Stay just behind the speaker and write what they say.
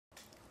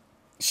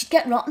she'd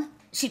get rotten.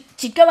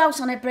 She'd go out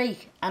on her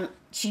break, and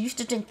she used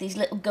to drink these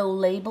little gold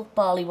label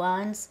barley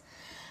wines.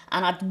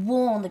 And I'd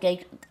warn the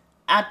gay...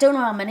 I don't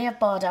know how many I've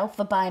barred out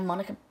for buying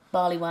Monica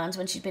barley wines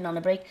when she'd been on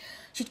a break.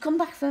 She'd come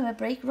back from her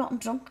break rotten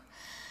drunk.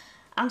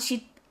 And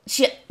she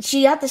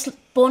had this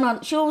bun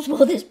on... She always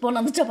wore this bun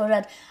on the top of her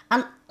head.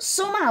 And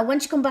somehow, when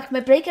she come back from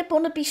her break, her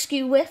bun would be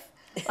skew with.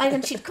 Like,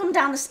 and she'd come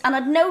down... And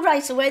I'd know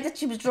right away that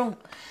she was drunk.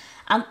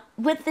 And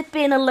with it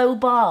being a low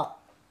bar...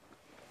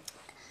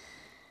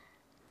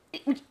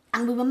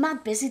 And we were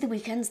mad busy the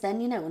weekends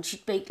then, you know, and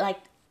she'd be like,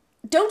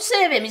 don't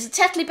serve him, he's a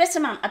tetly bitter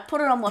man. I'd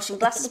put her on washing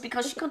glasses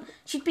because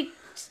she'd be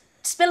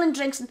spilling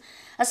drinks, and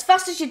as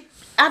fast as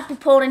I'd be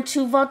pouring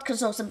 2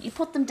 vodkas or something, you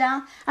put them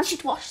down and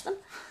she'd wash them.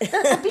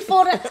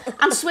 Before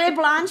and swear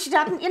blind she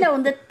hadn't, you know,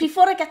 and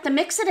before I get the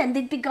mixer in,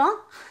 they'd be gone.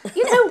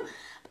 You know,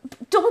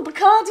 double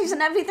Bacardis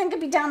and everything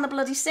could be down the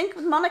bloody sink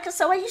with Monica,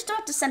 so I used to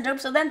have to send her up.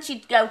 So then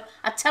she'd go,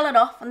 I'd tell her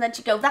off, and then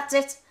she'd go, that's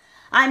it,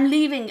 I'm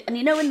leaving. And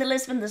you know, in the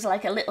Lisbon, there's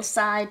like a little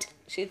side.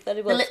 She's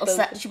very well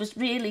spoken. She was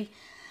really,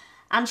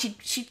 and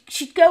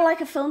she'd go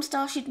like a film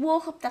star. She'd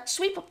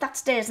sweep up that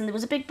stairs, and there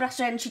was a big brass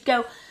rail, and she'd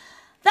go,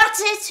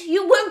 that's it,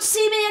 you won't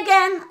see me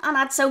again. And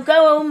I'd so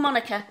go home,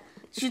 Monica.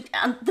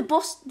 And the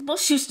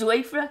bus used to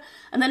wait for her.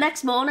 And the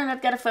next morning,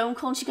 I'd get a phone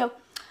call, and she'd go,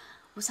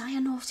 was I a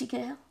naughty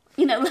girl?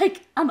 You know,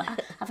 like, have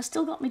I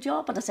still got my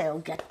job? And I say, oh,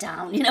 get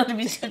down, you know what I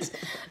mean?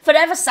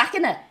 Forever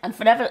sacking her, and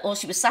forever, or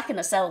she was sacking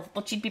herself,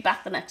 but she'd be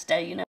back the next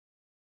day, you know.